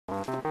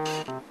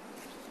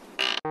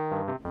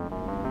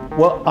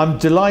Well, I'm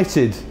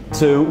delighted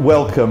to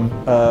welcome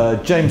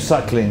James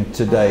Suckling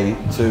today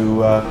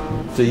to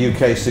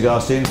UK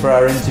Cigar Scene for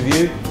our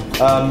interview.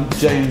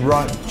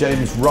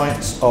 James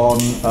writes on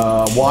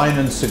wine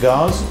and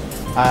cigars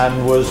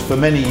and was for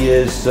many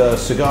years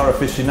cigar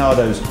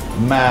aficionado's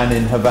man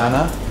in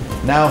Havana.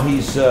 Now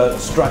he's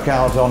struck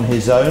out on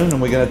his own, and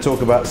we're going to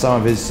talk about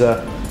some of his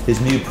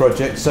new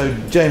projects. So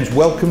James,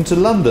 welcome to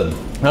London.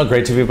 Oh,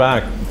 great to be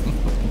back.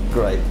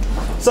 Great.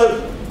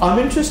 So I'm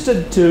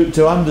interested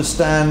to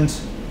understand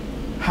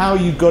how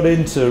you got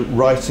into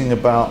writing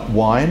about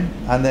wine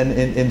and then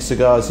in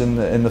cigars in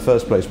the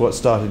first place. What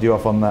started you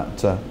off on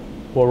that?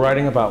 Well,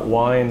 writing about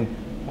wine,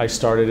 I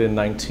started in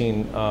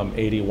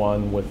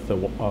 1981 with the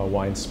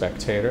Wine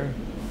Spectator.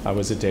 I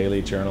was a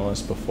daily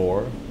journalist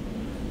before,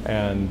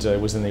 and it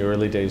was in the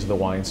early days of the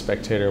Wine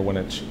Spectator when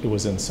it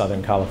was in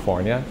Southern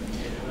California.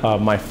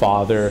 My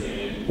father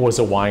was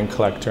a wine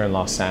collector in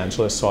Los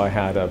Angeles, so I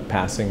had a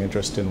passing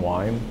interest in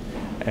wine,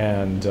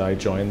 and I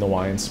joined the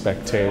Wine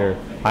Spectator.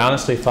 I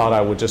honestly thought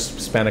I would just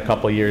spend a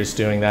couple of years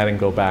doing that and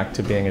go back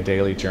to being a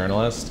daily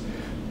journalist,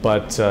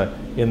 but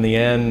in the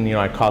end,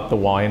 I caught the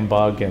wine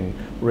bug and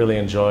really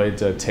enjoyed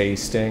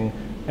tasting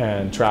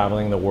and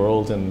traveling the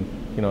world, and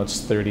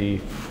it's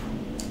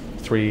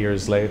 33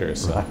 years later.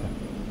 So. Right.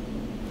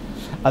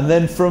 And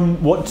then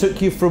what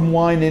took you from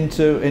wine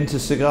into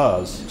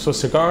cigars? So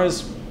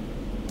cigars,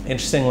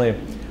 interestingly,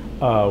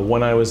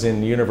 when I was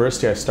in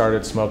university, I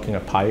started smoking a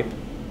pipe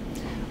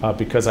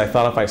because I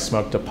thought if I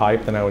smoked a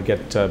pipe, then I would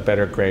get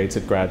better grades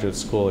at graduate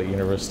school at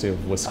University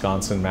of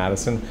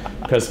Wisconsin-Madison,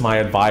 because my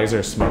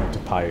advisor smoked a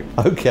pipe.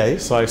 Okay.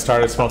 So I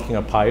started smoking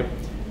a pipe,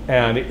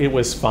 and it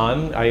was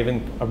fun. I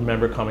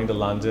remember coming to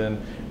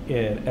London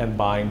and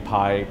buying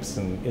pipes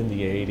in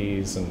the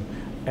 80s and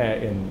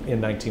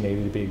in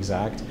 1980 to be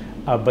exact.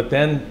 But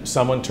then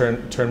someone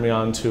turned me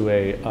on to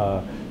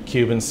a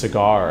Cuban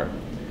cigar.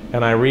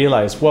 And I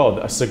realized, whoa,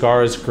 a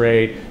cigar is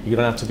great. You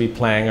don't have to be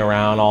playing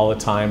around all the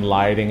time,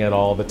 lighting it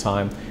all the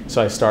time.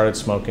 So I started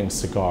smoking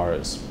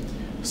cigars.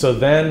 So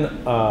then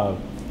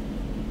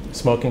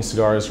smoking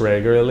cigars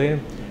regularly.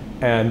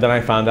 And then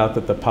I found out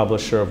that the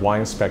publisher of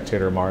Wine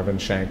Spectator, Marvin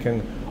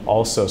Shanken,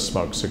 also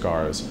smoked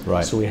cigars.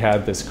 Right. So we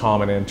had this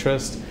common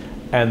interest.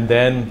 And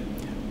then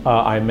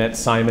I met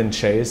Simon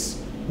Chase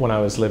when I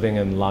was living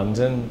in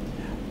London.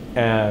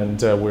 And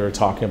we were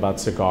talking about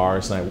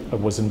cigars, and I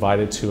was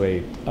invited to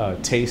a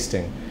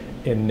tasting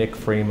in Nick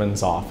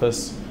Freeman's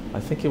office.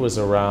 I think it was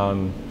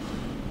around,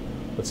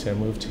 let's see, I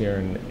moved here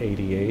in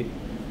 '88.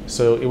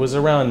 So it was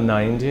around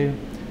 90,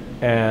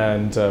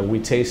 and we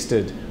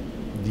tasted,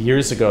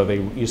 years ago,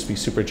 they used to be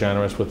super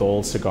generous with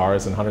old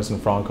cigars, and Hunters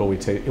and Franco,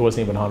 it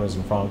wasn't even Hunters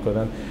and Franco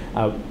then.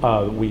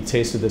 We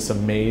tasted this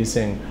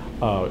amazing,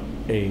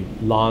 a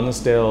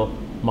Lonsdale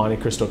Monte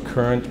Cristo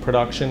current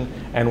production,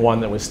 and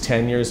one that was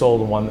 10 years old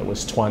and one that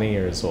was 20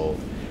 years old.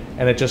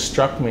 And it just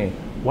struck me,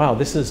 wow,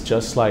 this is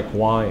just like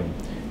wine.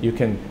 You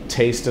can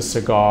taste a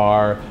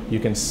cigar, you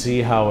can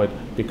see how it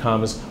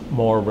becomes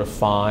more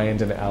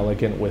refined and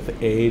elegant with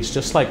age,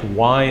 just like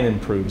wine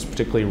improves,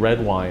 particularly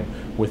red wine,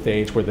 with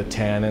age, where the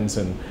tannins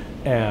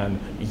and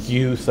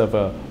youth of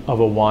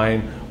a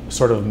wine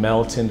sort of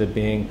melt into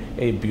being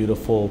a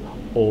beautiful,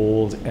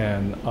 old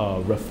and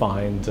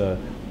refined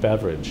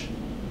beverage.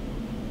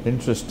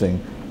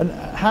 Interesting. And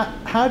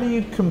how do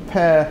you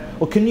compare,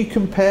 or can you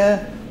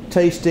compare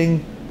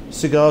tasting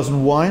cigars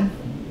and wine?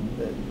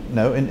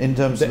 No, in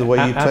terms of the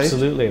way you taste?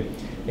 Absolutely.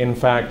 In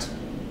fact,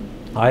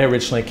 I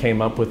originally came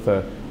up with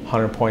a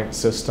 100-point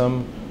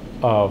system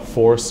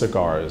for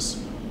cigars.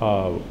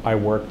 I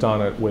worked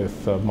on it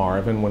with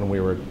Marvin when we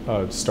were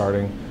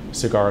starting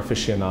Cigar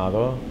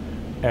Aficionado,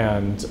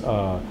 and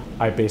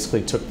I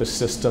basically took the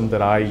system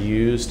that I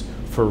used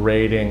for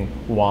rating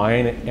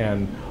wine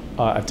and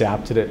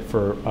adapted it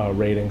for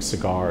rating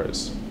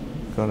cigars.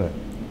 Got it.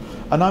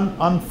 And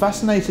I'm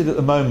fascinated at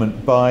the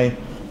moment by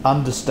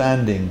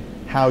understanding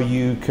how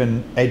you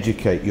can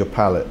educate your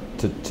palate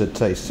to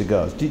taste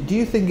cigars. Do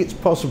you think it's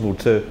possible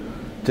to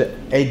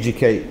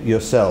educate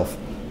yourself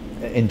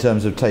in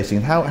terms of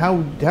tasting? How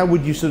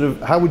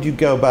would you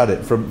go about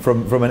it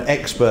from an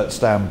expert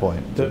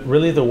standpoint?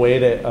 Really, the way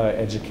to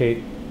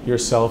educate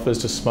yourself is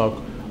to smoke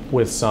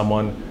with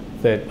someone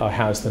that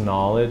has the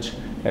knowledge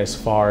as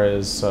far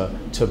as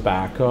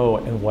tobacco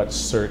and what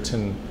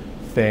certain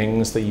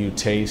things that you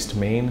taste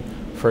mean.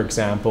 For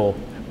example,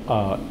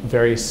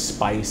 very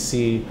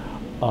spicy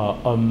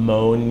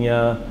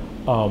ammonia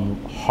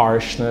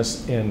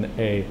harshness in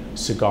a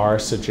cigar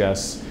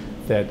suggests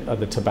that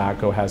the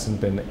tobacco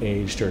hasn't been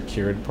aged or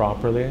cured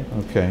properly.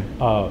 Okay.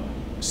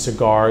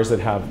 Cigars that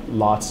have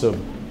lots of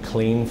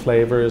clean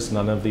flavors,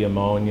 none of the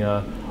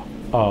ammonia,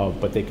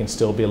 but they can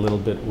still be a little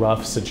bit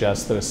rough,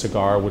 suggest that a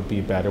cigar would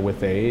be better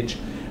with age.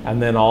 And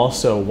then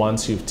also,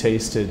 once you've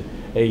tasted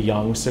a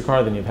young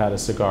cigar, then you've had a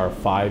cigar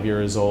 5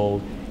 years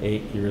old,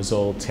 8 years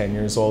old, 10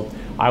 years old.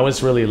 I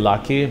was really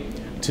lucky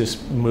to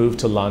move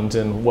to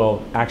London.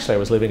 Well, actually, I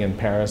was living in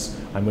Paris.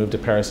 I moved to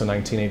Paris in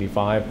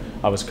 1985.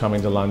 I was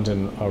coming to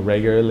London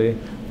regularly.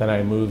 Then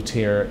I moved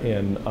here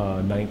in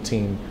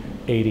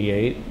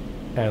 1988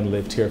 and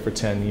lived here for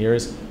 10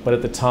 years. But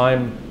at the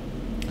time,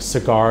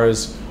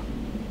 cigars,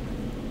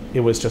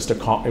 it was just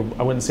I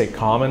wouldn't say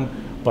common,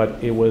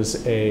 but it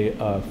was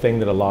a thing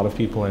that a lot of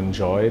people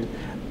enjoyed.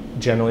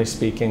 Generally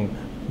speaking,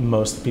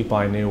 most of the people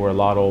I knew were a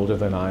lot older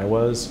than I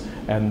was,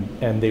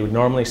 and they would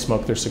normally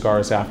smoke their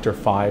cigars after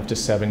 5 to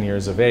 7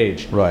 years of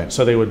age. Right.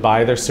 So they would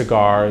buy their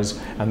cigars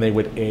and they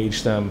would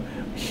age them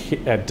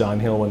at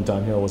Dunhill when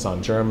Dunhill was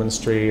on Jermyn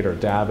Street, or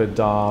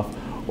Davidoff,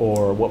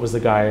 or what was the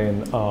guy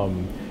in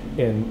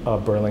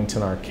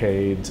Burlington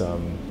Arcade?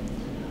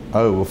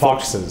 Oh, well,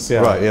 Foxes,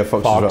 yeah. Right, yeah,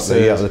 Foxes. Up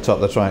there, yeah, at the top,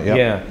 that's right,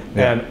 yeah.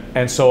 Yeah.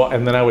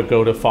 And then I would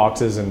go to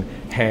Foxes and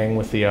hang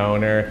with the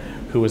owner,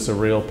 who was a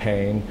real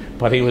pain,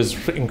 but he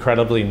was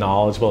incredibly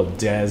knowledgeable.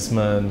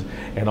 Desmond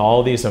and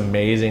all these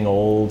amazing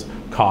old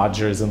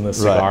codgers in the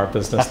cigar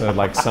business. And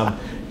like some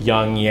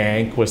young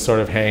Yank was sort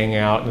of hanging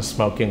out and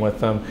smoking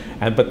with them,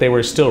 but they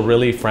were still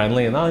really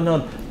friendly. And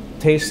no,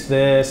 taste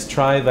this,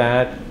 try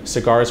that.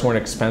 Cigars weren't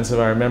expensive.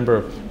 I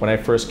remember when I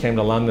first came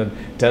to London,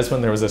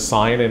 Desmond, there was a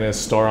sign in his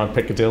store on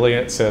Piccadilly.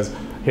 It says,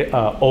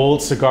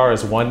 old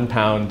cigars,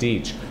 £1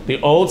 each.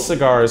 The old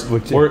cigars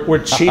were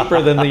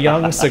cheaper than the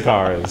young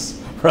cigars.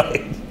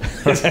 Right.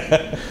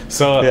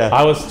 So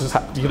I was just,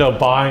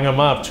 buying them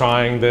up,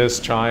 trying this,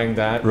 trying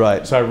that.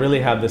 Right. So I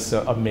really had this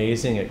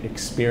amazing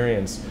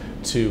experience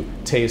to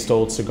taste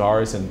old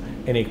cigars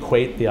and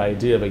equate the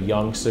idea of a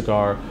young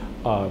cigar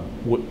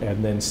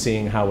and then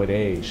seeing how it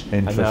aged.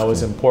 And that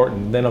was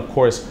important. Then, of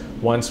course,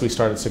 once we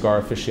started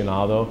Cigar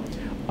Aficionado,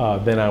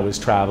 then I was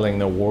traveling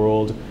the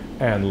world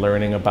and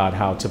learning about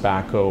how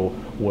tobacco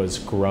was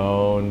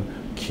grown,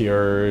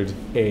 cured,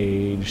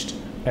 aged,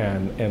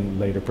 and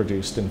later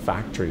produced in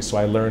factories. So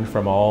I learned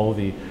from all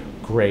the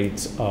great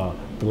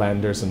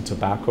blenders and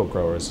tobacco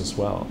growers as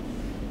well.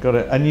 Got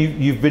it. And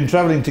you've been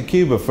traveling to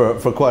Cuba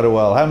for quite a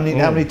while. How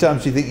many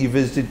times do you think you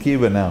visited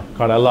Cuba now?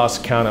 God, I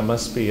lost count. It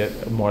must be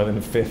more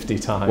than 50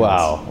 times.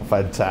 Wow,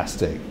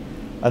 fantastic.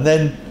 And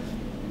then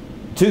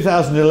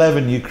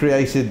 2011, you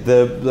created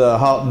the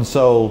heart and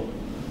soul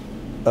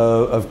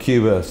of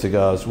Cuba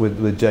cigars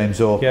with James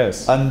Orr.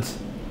 Yes. And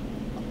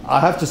I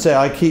have to say,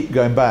 I keep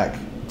going back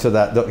to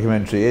that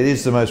documentary. It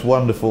is the most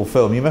wonderful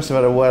film. You must have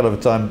had a whale of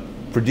a time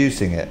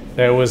producing it.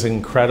 It was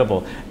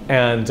incredible,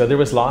 and there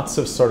was lots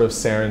of sort of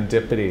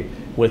serendipity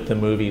with the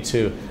movie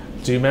too.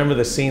 Do you remember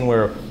the scene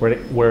where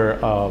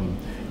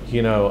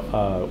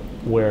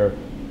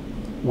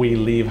we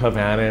leave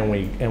Havana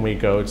and we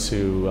go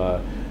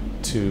to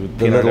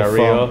Pinar del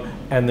Rio,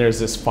 and there's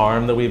this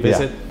farm that we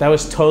visit? Yeah. That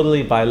was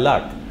totally by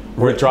luck.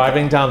 We're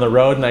driving down the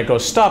road and I go,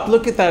 stop,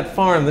 look at that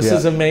farm, this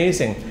is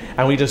amazing.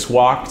 And we just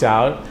walked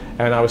out,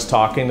 and I was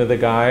talking to the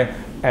guy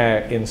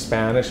in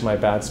Spanish, my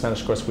bad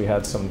Spanish. Of course, we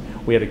had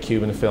a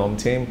Cuban film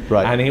team,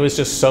 and he was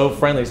just so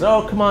friendly. He said,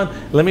 "Oh, come on,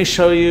 let me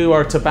show you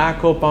our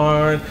tobacco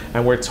barn."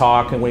 And we're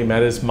talking. We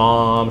met his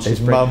mom. His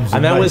mom's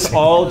and that was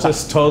all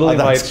just totally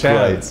by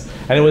chance.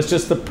 Great. And it was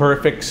just the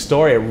perfect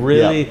story. It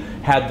really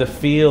had the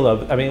feel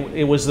of. I mean,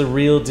 it was the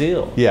real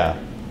deal. Yeah,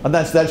 and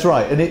that's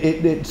right. And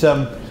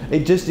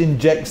it just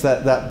injects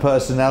that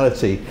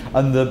personality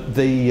and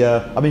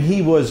I mean,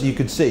 he was. You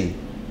could see.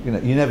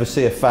 You never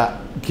see a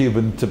fat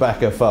Cuban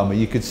tobacco farmer.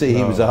 You could see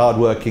he was a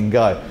hard-working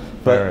guy,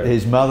 but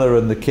his mother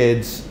and the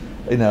kids,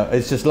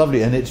 it's just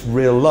lovely, and it's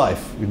real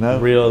life,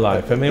 Real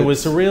life. I mean,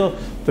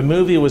 the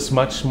movie was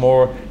much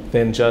more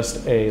than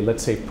just a,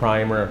 let's say,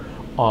 primer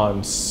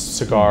on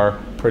cigar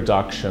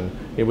production.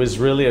 It was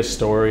really a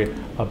story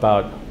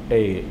about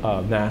a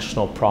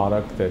national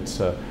product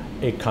that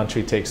a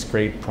country takes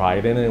great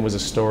pride in, and it was a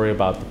story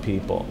about the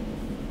people.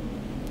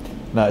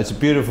 No, it's a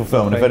beautiful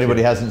film, and if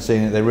anybody hasn't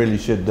seen it, they really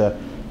should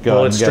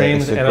go and get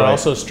it. It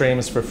also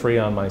streams for free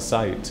on my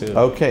site too.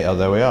 Okay,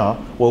 there we are.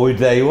 Well,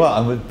 there you are,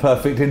 and with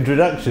perfect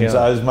introduction.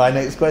 So that was my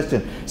next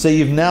question. So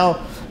you're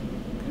out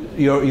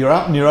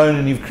on your own,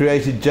 and you've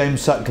created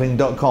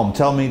JamesSuckling.com.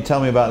 Tell me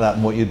about that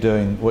and what you're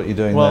doing.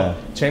 Well,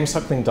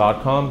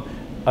 JamesSuckling.com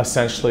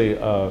essentially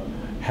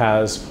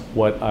has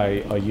what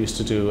I used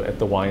to do at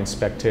the Wine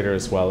Spectator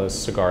as well as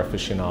Cigar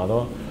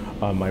Aficionado.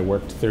 I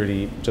worked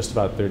just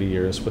about 30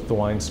 years with the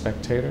Wine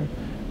Spectator.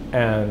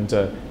 And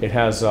it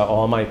has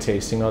all my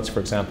tasting notes. For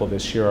example,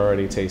 this year I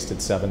already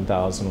tasted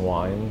 7,000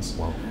 wines.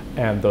 Wow.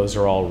 And those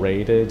are all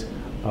rated.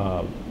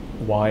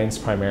 Wines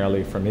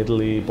primarily from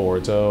Italy,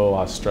 Bordeaux,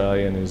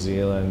 Australia, New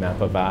Zealand,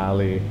 Napa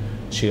Valley,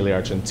 Chile,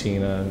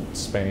 Argentina,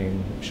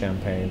 Spain,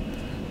 Champagne,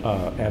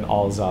 and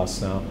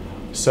Alsace now.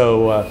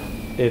 So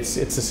it's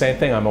the same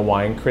thing. I'm a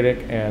wine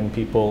critic, and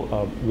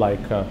people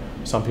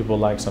some people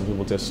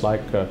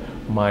dislike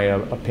my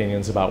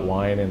opinions about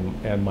wine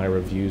and my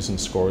reviews and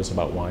scores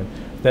about wine.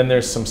 Then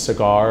there's some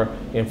cigar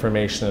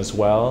information as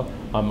well.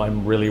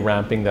 I'm really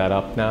ramping that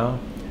up now.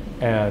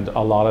 And a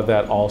lot of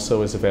that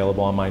also is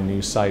available on my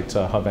new site,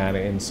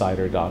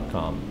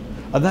 HavanaInsider.com.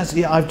 And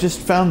I've just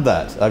found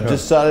that. I've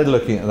just started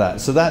looking at that.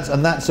 So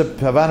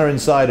Havana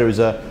Insider is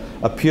a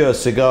a pure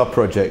cigar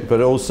project,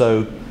 but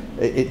also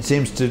it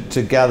seems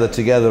to gather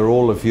together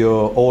all of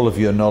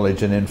your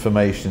knowledge and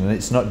information, and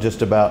it's not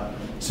just about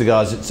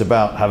cigars, it's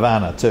about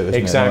Havana too, isn't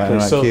exactly.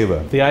 it? So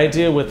Cuba. The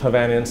idea with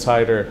Havana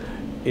Insider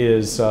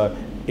is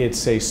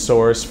it's a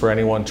source for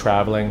anyone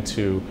traveling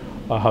to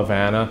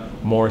Havana,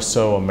 more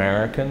so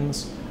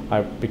Americans,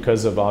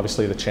 because of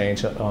obviously the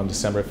change on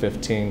December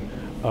 15,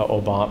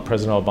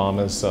 President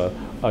Obama's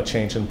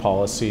change in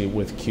policy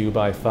with Cuba.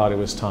 I thought it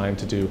was time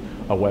to do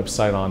a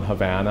website on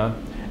Havana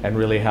and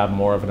really have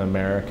more of an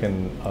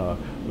American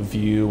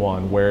view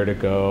on where to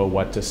go,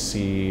 what to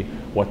see,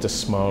 what to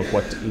smoke,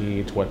 what to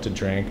eat, what to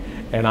drink.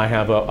 And I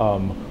have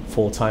a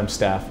full-time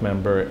staff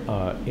member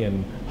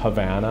in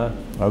Havana.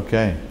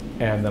 Okay.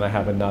 And then I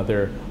have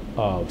another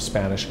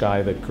Spanish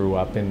guy that grew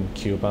up in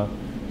Cuba.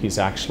 He's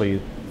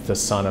actually the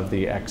son of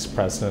the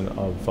ex-president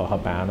of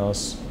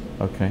Habanos.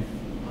 Okay.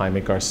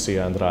 Jaime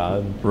Garcia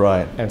Andrade.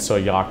 Right. And so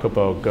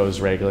Jacobo goes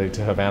regularly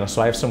to Havana.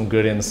 So I have some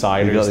good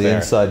insiders there. You got the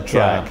inside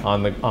track.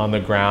 Yeah, on the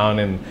ground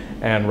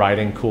and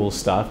writing cool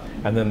stuff.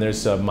 And then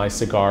there's my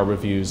cigar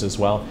reviews as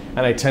well.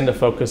 And I tend to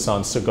focus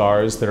on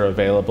cigars that are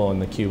available in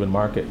the Cuban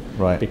market.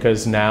 Right.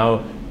 Because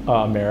now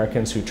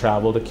Americans who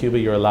travel to Cuba,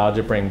 you're allowed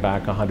to bring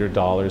back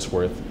 $100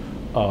 worth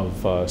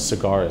of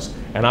cigars.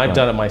 And I've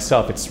done it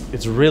myself.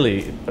 It's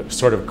really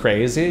sort of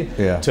crazy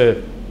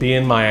to be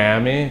in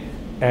Miami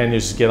and you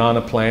just get on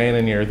a plane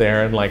and you're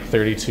there in like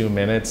 32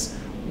 minutes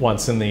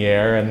once in the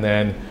air, and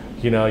then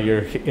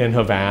you're in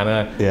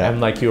Havana and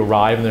like you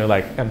arrive and they're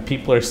like, and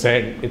people are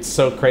saying, it's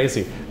so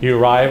crazy. You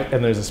arrive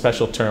and there's a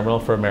special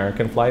terminal for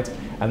American flights,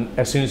 and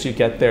as soon as you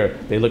get there,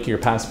 they look at your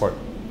passport.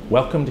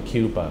 Welcome to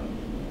Cuba.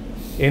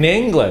 In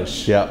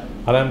English. Yeah.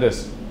 And I'm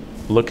just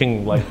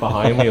looking like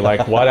behind me,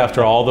 like what,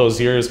 after all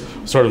those years,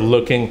 sort of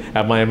looking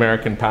at my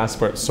American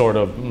passport, sort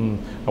of,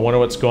 I wonder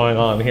what's going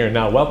on here.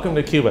 Now, welcome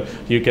to Cuba.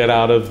 You get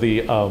out of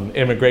the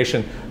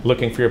immigration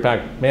looking for your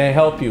bag. May I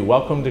help you?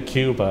 Welcome to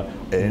Cuba.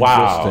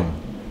 Wow.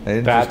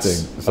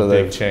 That's a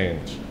big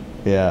change.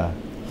 Yeah.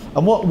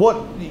 And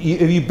what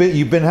you've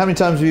been? How many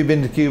times have you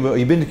been to Cuba?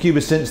 You've been to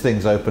Cuba since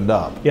things opened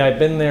up? Yeah, I've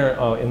been there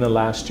in the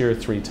last year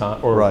 3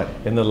 times, or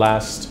in the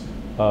last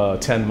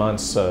 10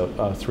 months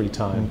 3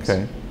 times.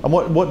 Okay. And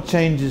what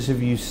changes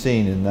have you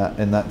seen in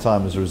that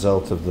time as a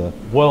result of the?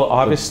 Well,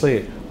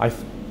 obviously,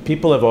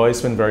 people have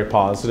always been very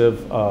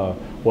positive.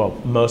 Well,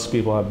 most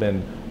people have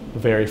been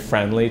very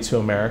friendly to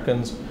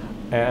Americans,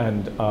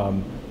 and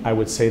I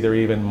would say they're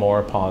even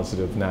more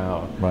positive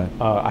now. Right.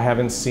 I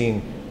haven't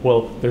seen.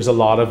 Well, there's a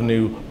lot of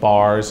new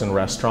bars and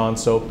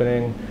restaurants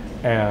opening,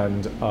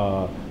 and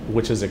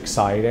which is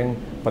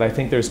exciting. But I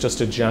think there's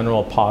just a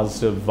general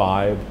positive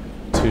vibe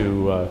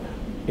to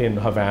in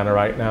Havana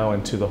right now,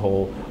 and to the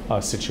whole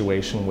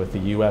situation with the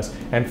U.S.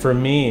 And for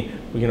me,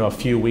 a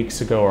few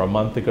weeks ago or a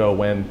month ago,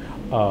 when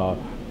John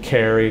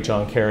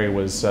Kerry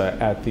was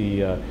at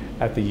the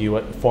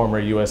former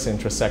U.S.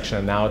 intersection,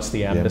 and now it's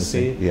the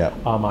embassy. Yeah.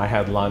 I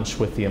had lunch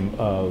with the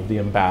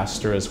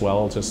ambassador as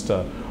well,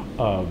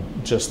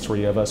 just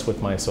 3 of us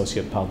with my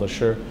associate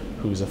publisher,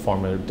 who's a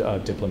former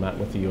diplomat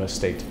with the U.S.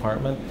 State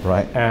Department.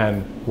 Right.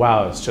 And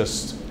wow, it's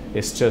just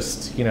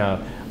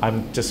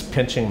I'm just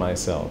pinching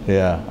myself.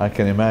 Yeah, I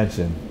can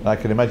imagine.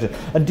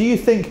 And do you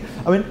think?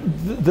 I mean,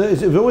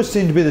 it always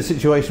seemed to be the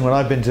situation when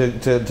I've been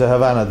to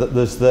Havana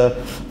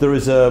that there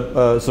is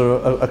a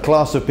sort of a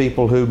class of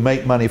people who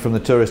make money from the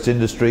tourist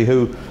industry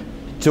who,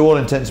 to all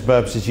intents and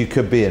purposes, you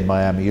could be in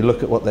Miami. You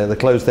look at what the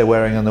clothes they're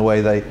wearing and the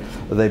way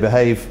they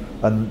behave,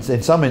 and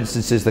in some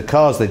instances the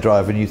cars they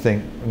drive, and you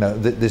think, no,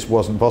 this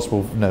wasn't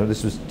possible. No,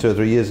 this was 2 or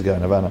 3 years ago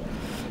in Havana.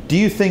 Do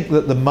you think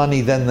that the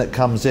money then that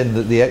comes in,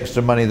 that the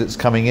extra money that's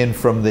coming in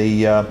from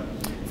the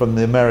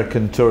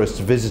American tourists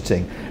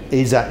visiting,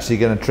 is actually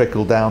going to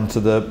trickle down to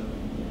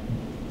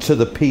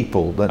the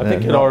people? I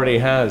think it already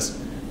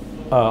has.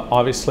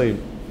 Obviously,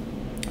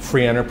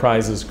 free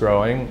enterprise is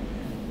growing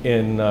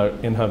in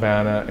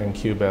Havana and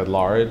Cuba at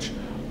large.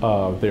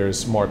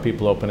 There's more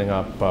people opening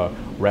up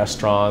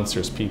restaurants.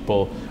 There's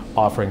people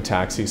offering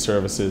taxi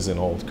services in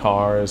old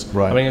cars.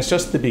 Right. I mean, it's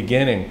just the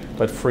beginning,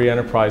 but free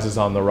enterprise is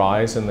on the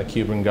rise, and the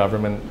Cuban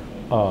government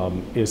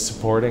is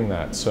supporting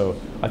that. So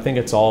I think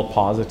it's all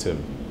positive.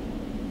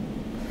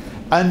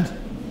 And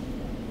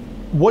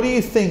what do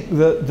you think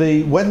that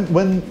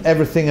when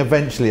everything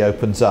eventually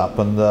opens up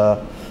and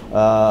there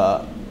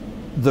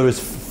is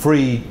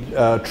free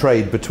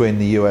trade between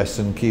the US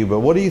and Cuba,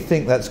 what do you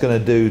think that's going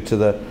to do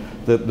to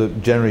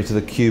generally to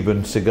the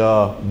Cuban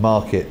cigar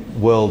market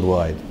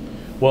worldwide?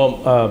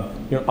 Well,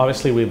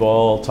 obviously we've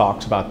all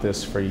talked about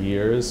this for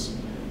years,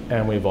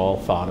 and we've all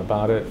thought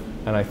about it.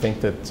 And I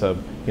think that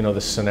the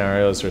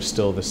scenarios are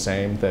still the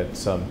same. That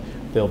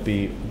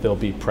there'll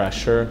be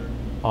pressure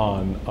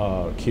on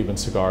Cuban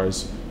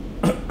cigars,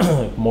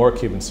 more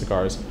Cuban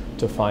cigars,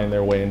 to find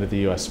their way into the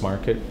U.S.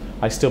 market.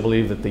 I still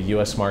believe that the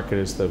U.S. market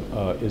is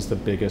the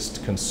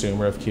biggest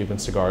consumer of Cuban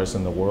cigars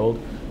in the world.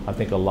 I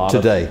think a lot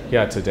today.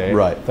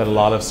 Right. That a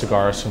lot of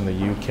cigars from the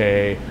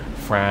UK,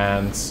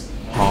 France,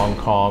 Hong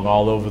Kong,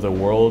 all over the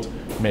world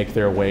make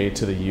their way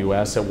to the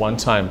U.S. At one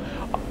time,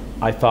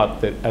 I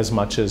thought that as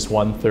much as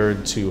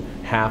 1/3 to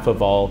half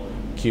of all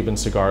Cuban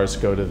cigars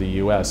go to the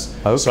U.S.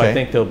 Okay. So I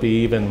think there'll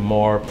be even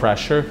more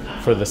pressure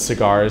for the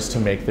cigars to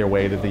make their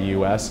way to the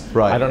U.S.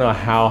 Right. I don't know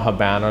how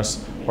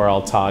Habanos or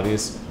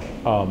Altadis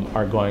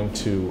are going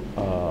to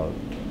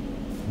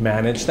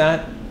manage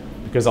that,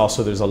 because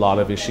also there's a lot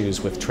of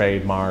issues with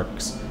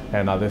trademarks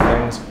and other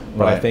things.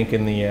 But I Right. think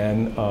in the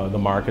end, the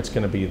market's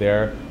going to be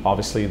there.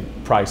 Obviously,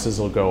 prices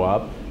will go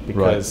up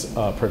because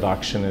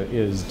production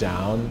is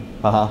down.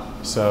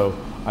 So,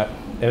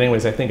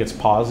 anyways, I think it's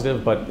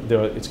positive, but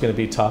it's going to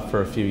be tough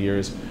for a few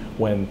years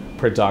when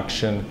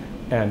production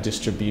and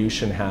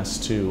distribution has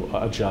to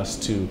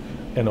adjust to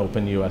an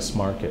open U.S.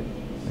 market.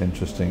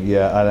 Interesting.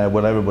 Yeah, I know.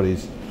 Well,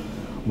 everybody's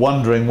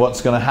wondering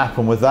what's going to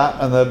happen with that,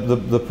 and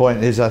the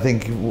point is, I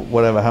think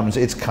whatever happens,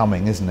 it's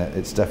coming, isn't it?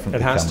 It's definitely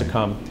It has coming. to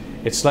come.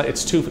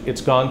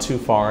 It's gone too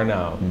far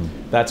now.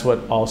 That's what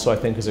also I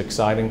think is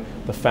exciting.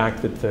 The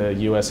fact that the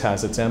U.S.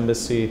 has its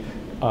embassy,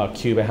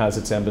 Cuba has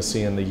its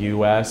embassy in the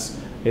U.S.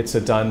 It's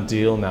a done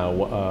deal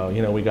now.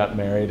 We got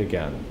married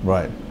again.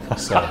 Right.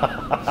 So.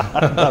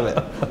 I love it.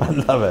 I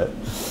love it.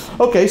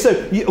 Okay, so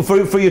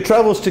for your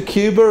travels to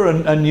Cuba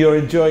and you're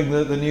enjoying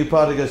the new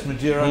Partagas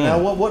Maduro now,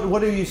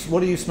 what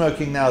are you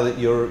smoking now that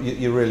you're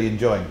really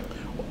enjoying?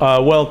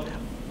 Well,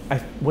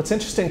 what's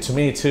interesting to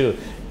me too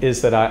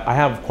is that I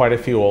have quite a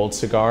few old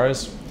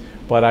cigars,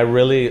 but I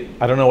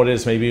don't know what it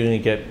is. Maybe when you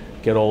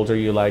get older,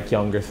 you like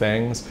younger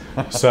things.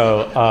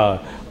 So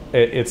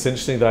it's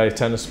interesting that I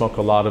tend to smoke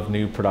a lot of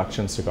new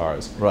production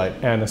cigars. Right.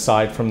 And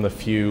aside from the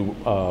few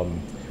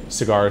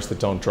cigars that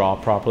don't draw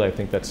properly, I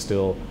think that's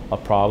still a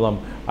problem.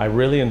 I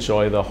really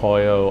enjoy the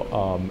Hoyo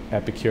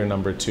Epicure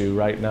number 2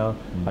 right now.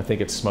 I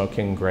think it's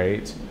smoking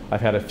great.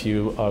 I've had a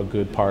few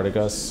good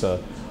Partagas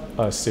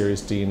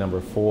Series D number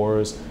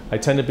 4s. I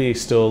tend to be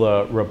still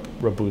a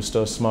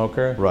Robusto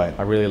smoker. Right.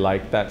 I really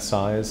like that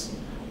size.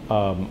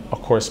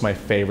 Of course, my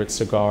favorite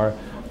cigar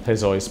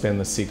has always been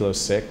the Siglo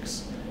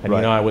 6. And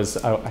right. I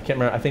can't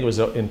remember, I think it was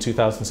in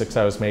 2006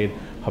 I was made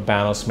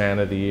Habanos Man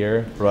of the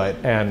Year. Right.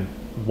 And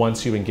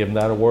once you've been given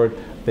that award,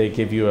 they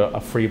give you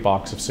a free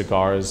box of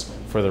cigars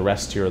for the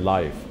rest of your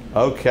life.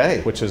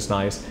 Okay. Which is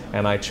nice.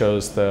 And I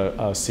chose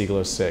the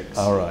Siglo 6.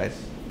 All right.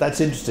 That's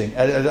interesting.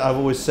 I've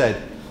always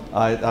said,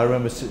 I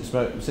remember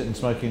sitting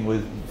smoking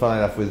with,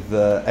 funnily enough, with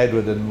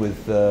Edward and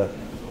with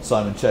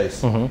Simon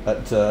Chase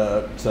at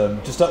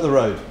just up the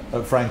road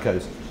at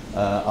Franco's.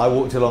 I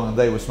walked along and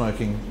they were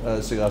smoking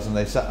cigars, and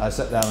I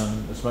sat down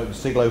and smoked a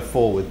Siglo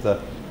 4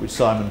 which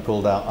Simon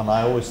pulled out, and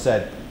I always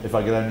said if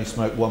I could only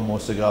smoke one more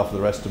cigar for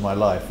the rest of my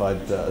life,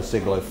 a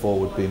Siglo 4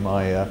 would be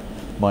my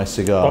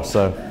cigar. Well,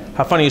 so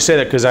how funny you say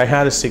that, because I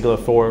had a Siglo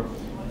 4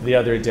 the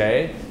other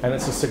day, and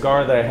it's a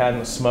cigar that I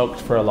hadn't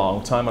smoked for a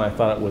long time, and I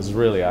thought it was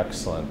really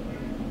excellent.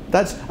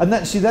 That's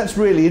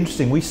really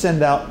interesting. We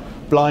send out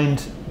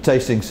blind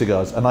tasting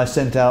cigars, and I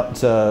sent out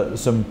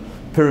some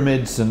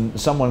Pyramids, and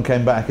someone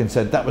came back and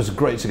said that was a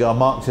great cigar,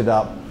 marked it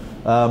up,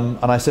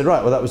 and I said,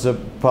 right, well, that was a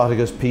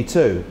Partagas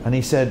P2, and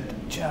he said,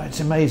 it's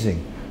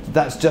amazing,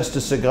 that's just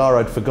a cigar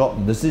I'd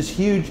forgotten. There's this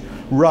huge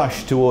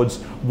rush towards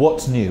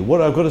what's new,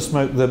 what I've got to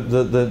smoke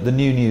the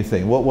new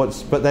thing,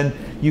 but then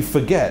you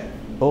forget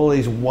all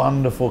these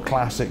wonderful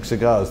classic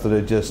cigars that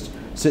are just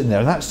sitting there,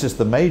 and that's just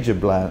the major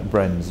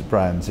brands.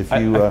 If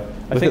you look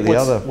at the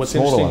other what's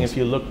smaller interesting, ones. if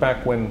you look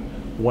back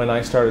when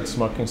I started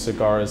smoking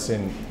cigars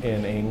in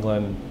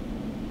England,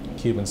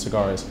 Cuban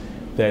cigars,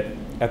 that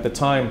at the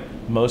time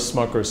most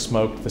smokers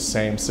smoked the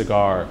same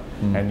cigar,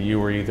 and you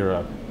were either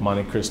a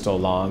Monte Cristo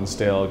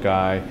Lonsdale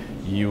guy,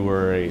 you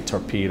were a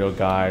Torpedo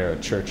guy or a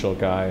Churchill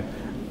guy,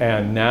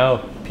 and now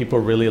people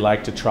really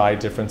like to try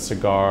different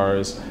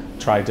cigars,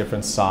 try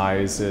different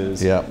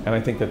sizes, and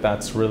I think that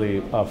that's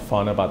really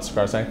fun about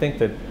cigars. And I think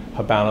that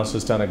Habanos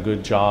has done a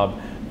good job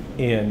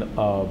in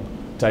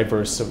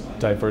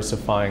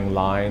diversifying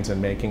lines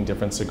and making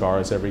different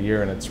cigars every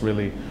year, and it's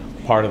really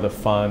part of the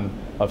fun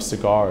of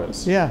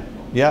cigars. Yeah,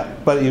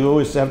 but you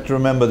always have to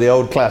remember the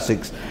old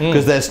classics,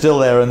 because they're still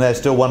there and they're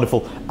still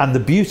wonderful. And the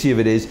beauty of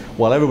it is,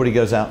 while everybody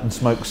goes out and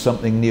smokes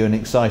something new and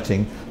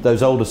exciting,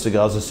 those older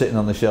cigars are sitting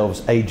on the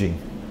shelves aging.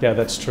 Yeah,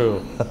 that's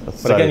true.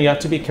 But again, you have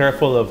to be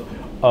careful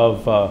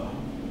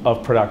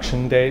of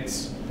production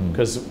dates,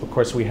 because of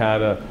course we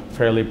had a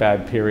fairly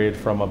bad period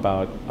from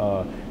about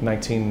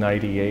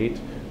 1998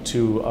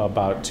 to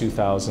about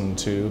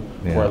 2002,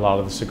 where a lot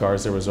of the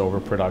cigars there was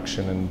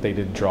overproduction and they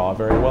didn't draw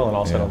very well, and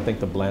also I don't think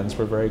the blends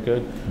were very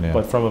good.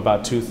 But from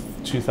about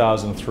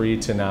 2003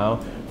 to now,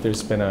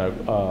 there's been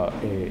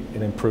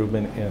an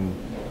improvement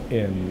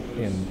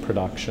in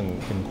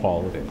production, in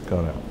quality.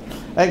 Got it.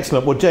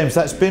 Excellent. Well, James,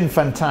 that's been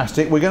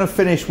fantastic. We're going to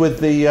finish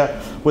with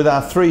with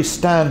our 3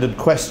 standard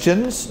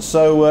questions.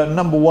 So,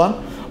 number 1,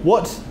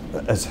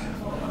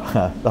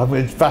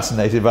 I'm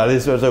fascinated by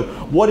this. So,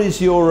 what's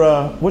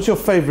your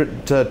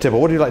favourite tip, or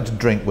what do you like to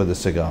drink with a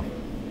cigar?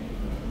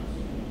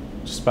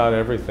 Just about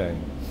everything.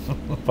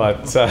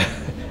 But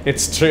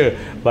it's true.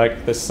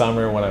 Like this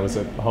summer when I was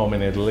at home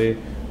in Italy,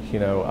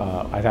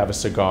 I'd have a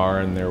cigar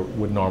and there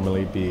would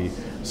normally be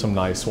some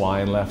nice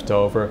wine left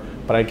over.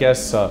 But I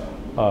guess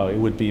it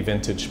would be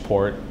vintage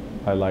port.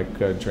 I like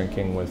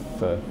drinking with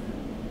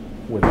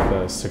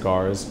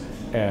cigars,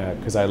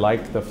 because I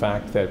like the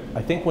fact that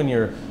I think when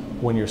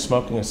you're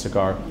smoking a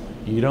cigar,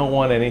 you don't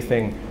want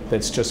anything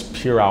that's just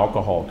pure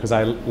alcohol, because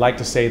I like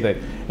to say that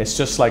it's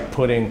just like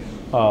putting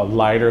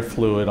lighter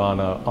fluid on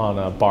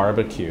a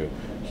barbecue.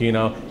 You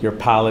know, your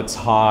palate's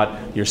hot,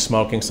 you're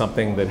smoking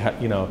something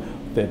that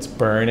that's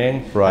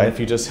burning. Right. And if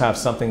you just have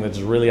something that's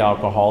really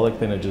alcoholic,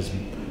 then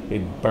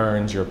it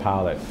burns your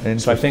palate.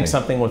 So I think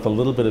something with a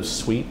little bit of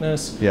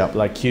sweetness,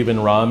 like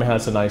Cuban rum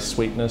has a nice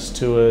sweetness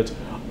to it,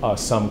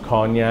 some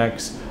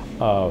cognacs,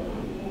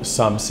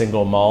 some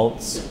single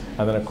malts,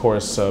 and then of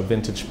course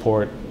vintage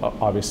port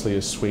obviously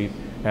is sweet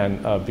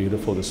and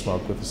beautiful to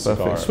smoke with a cigar.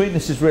 Perfect.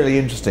 Sweetness is really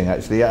interesting,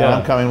 actually.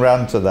 I'm coming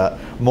round to that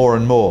more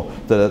and more.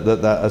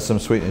 That some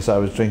sweetness. I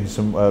was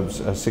drinking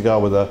a cigar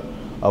with a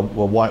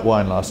white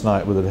wine last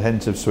night with a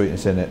hint of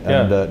sweetness in it,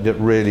 and it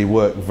really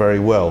worked very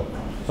well.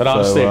 But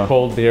honestly, a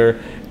cold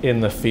beer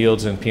in the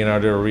fields in Pinar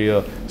del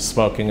Rio,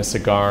 smoking a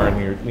cigar,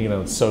 and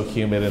it's so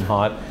humid and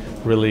hot,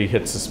 really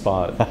hits the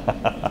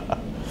spot.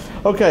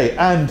 Okay,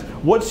 and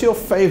what's your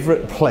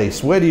favorite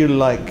place? Where do you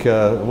like?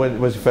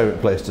 Where's your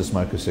favorite place to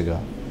smoke a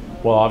cigar?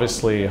 Well,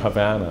 obviously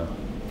Havana.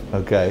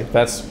 Okay.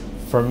 That's,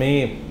 for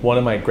me, one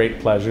of my great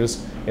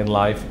pleasures in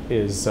life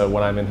is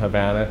when I'm in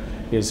Havana,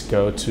 is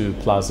go to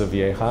Plaza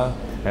Vieja,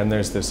 and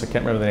there's this, I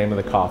can't remember the name of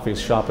the coffee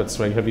shop.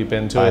 Have you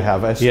been to it? I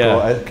have,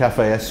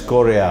 Cafe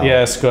Escorial.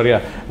 Yeah,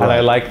 Escorial. Right. And I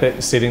like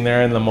that, sitting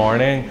there in the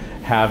morning,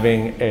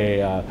 having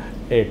a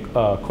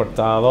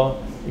cortado,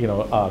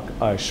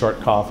 a short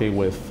coffee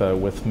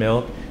with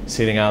milk,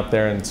 sitting out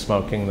there and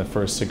smoking the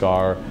first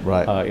cigar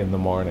in the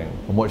morning.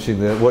 And watching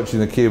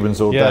the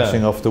Cubans all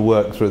dashing off to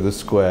work through the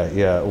square.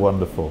 Yeah,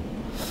 wonderful.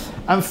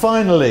 And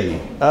finally,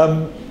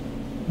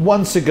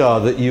 one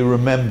cigar that you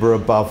remember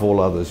above all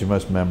others, your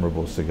most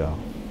memorable cigar.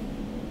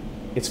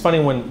 It's funny,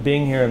 when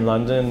being here in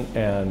London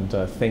and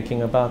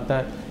thinking about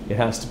that, it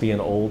has to be an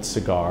old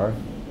cigar.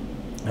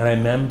 And I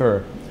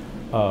remember,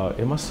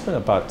 it must have been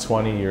about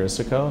 20 years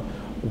ago,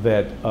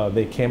 that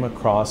they came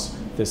across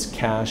this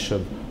cache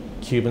of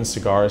Cuban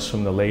cigars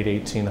from the late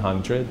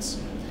 1800s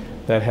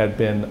that had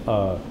been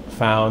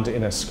found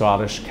in a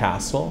Scottish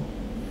castle.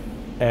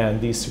 And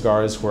these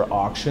cigars were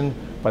auctioned,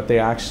 but they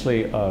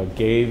actually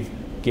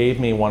gave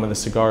me one of the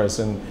cigars,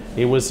 and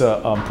it was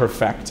a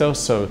perfecto,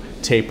 so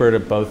tapered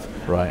at both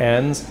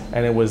ends,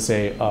 and it was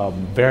a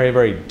very,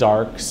 very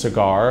dark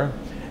cigar.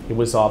 It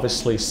was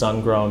obviously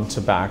sun-grown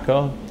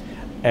tobacco,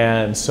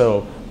 and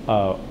so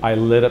I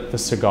lit up the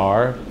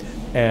cigar,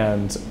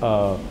 and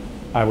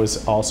I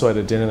was also at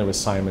a dinner with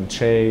Simon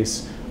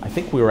Chase. I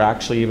think we were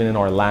actually even in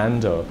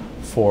Orlando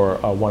for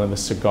one of the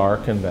cigar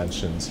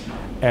conventions,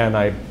 and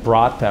I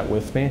brought that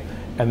with me,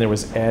 and there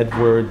was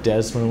Edward,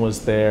 Desmond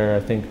was there, I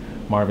think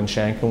Marvin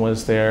Shanken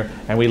was there,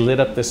 and we lit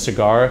up this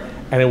cigar,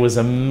 and it was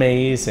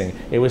amazing.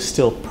 It was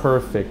still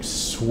perfect,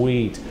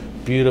 sweet,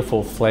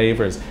 beautiful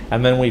flavors,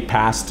 and then we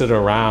passed it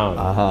around.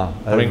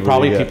 I mean,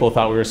 probably people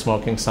thought we were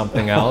smoking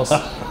something else,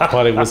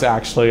 but it was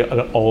actually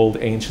an old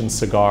ancient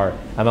cigar,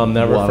 and I'll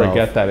never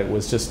forget that. It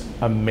was just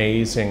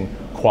amazing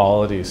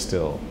quality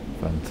still.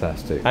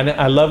 Fantastic. And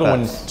I love it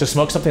when to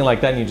smoke something like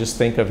that and you just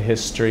think of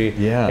history.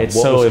 Yeah, it's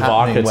what so was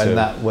evocative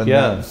when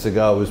that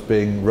cigar was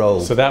being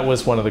rolled. So that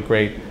was one of the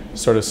great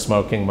sort of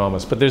smoking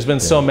moments. But there's been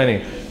so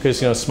many, because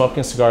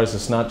smoking cigars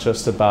is not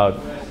just about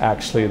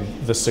actually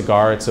the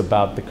cigar, it's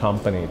about the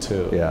company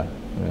too. Yeah.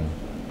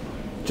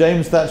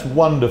 James, that's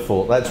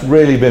wonderful. That's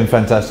really been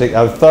fantastic.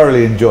 I've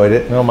thoroughly enjoyed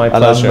it. No, my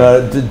pleasure.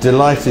 And I'm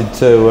delighted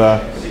to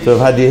have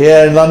had you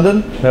here in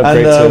London. No,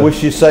 and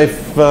wish you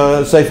safe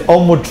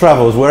onward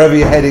travels wherever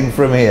you're heading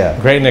from here.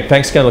 Great, Nick.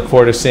 Thanks again. Look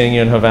forward to seeing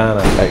you in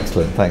Havana.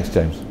 Excellent. Thanks,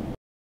 James.